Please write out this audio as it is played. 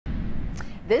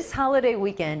This holiday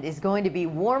weekend is going to be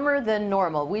warmer than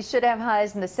normal. We should have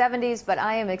highs in the 70s, but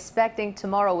I am expecting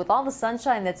tomorrow, with all the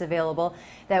sunshine that's available,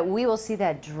 that we will see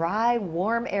that dry,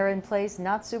 warm air in place,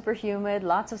 not super humid,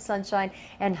 lots of sunshine,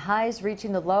 and highs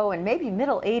reaching the low and maybe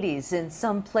middle 80s in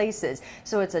some places.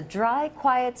 So it's a dry,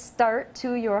 quiet start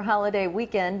to your holiday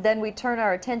weekend. Then we turn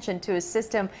our attention to a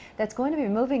system that's going to be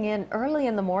moving in early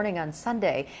in the morning on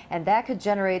Sunday, and that could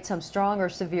generate some strong or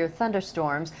severe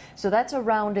thunderstorms. So that's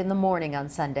around in the morning on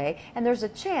Sunday, and there's a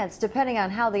chance, depending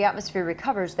on how the atmosphere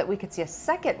recovers, that we could see a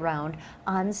second round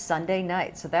on Sunday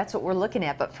night. So that's what we're looking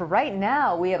at. But for right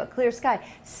now, we have a clear sky.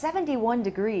 71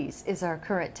 degrees is our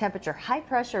current temperature. High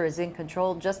pressure is in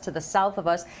control just to the south of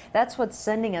us. That's what's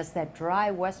sending us that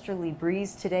dry westerly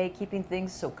breeze today, keeping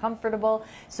things so comfortable.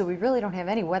 So we really don't have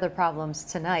any weather problems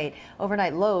tonight.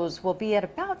 Overnight lows will be at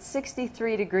about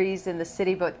 63 degrees in the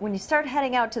city, but when you start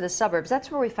heading out to the suburbs, that's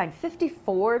where we find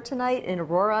 54 tonight in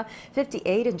Aurora,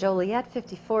 58 in Joliet,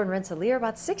 54 in Rensselaer,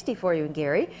 about 60 for you in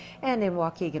Gary, and in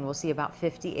Waukegan we'll see about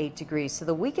 58 degrees. So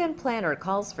the weekend planner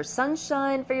calls for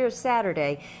sunshine for your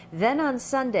Saturday. Then on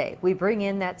Sunday we bring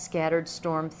in that scattered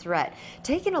storm threat.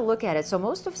 Taking a look at it, so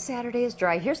most of Saturday is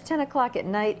dry. Here's 10 o'clock at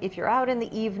night. If you're out in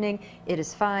the evening, it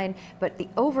is fine, but the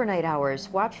overnight hours,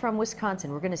 watch from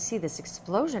Wisconsin. We're going to see this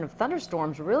explosion of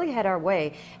thunderstorms really head our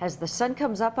way as the sun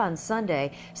comes up on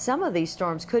Sunday. Some of these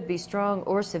storms could be strong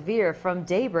or severe from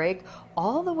daybreak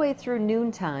all the way through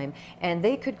noontime, and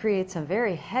they could create some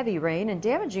very heavy rain, and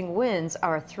damaging winds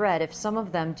are a threat if some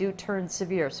of them do turn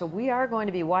severe. So we are going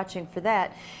to be watching for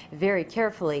that very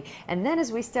carefully. And then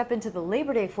as we step into the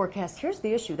Labor Day forecast, here's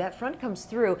the issue. That front comes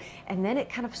through and then it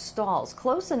kind of stalls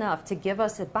close enough to give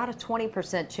us about a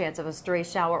 20% chance of a stray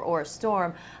shower or a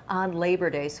storm on Labor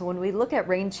Day. So when we look at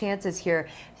rain chances here,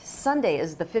 Sunday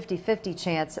is the 50-50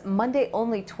 chance, Monday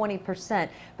only 20%,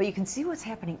 but you can see what's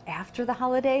happening after the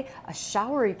holiday. A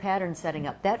showery pattern setting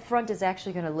up. That front is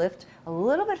actually going to lift a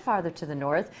little bit farther to the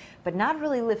north, but not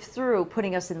really lift through,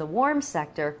 putting us in the warm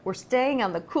sector. We're staying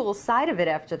on the cool side of it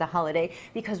after the holiday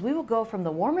because we will go from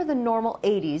the warmer than normal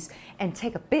 80s and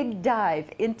take a big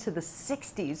dive into the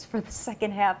 60s for the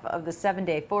second half of the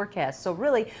 7-day forecast. So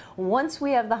really, once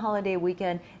we have the holiday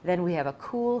weekend, then we have a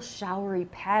cool, showery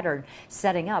pattern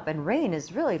setting up, and rain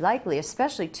is really likely,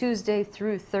 especially Tuesday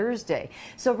through Thursday.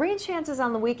 So rain chances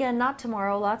on the weekend, not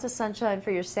tomorrow. Lots of sunshine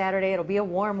for your Saturday. It'll be a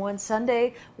warm one.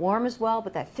 Sunday, warm as well,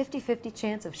 but that 50-50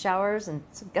 chance of showers and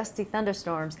some gusty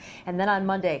thunderstorms. And then on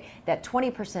Monday, that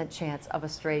 20% chance of a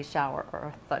stray shower or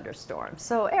a thunderstorm.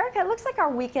 So Erica, it looks like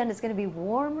our weekend is going to be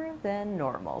warmer than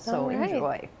normal. So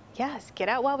enjoy. Yes, get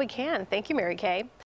out while we can. Thank you, Mary Kay.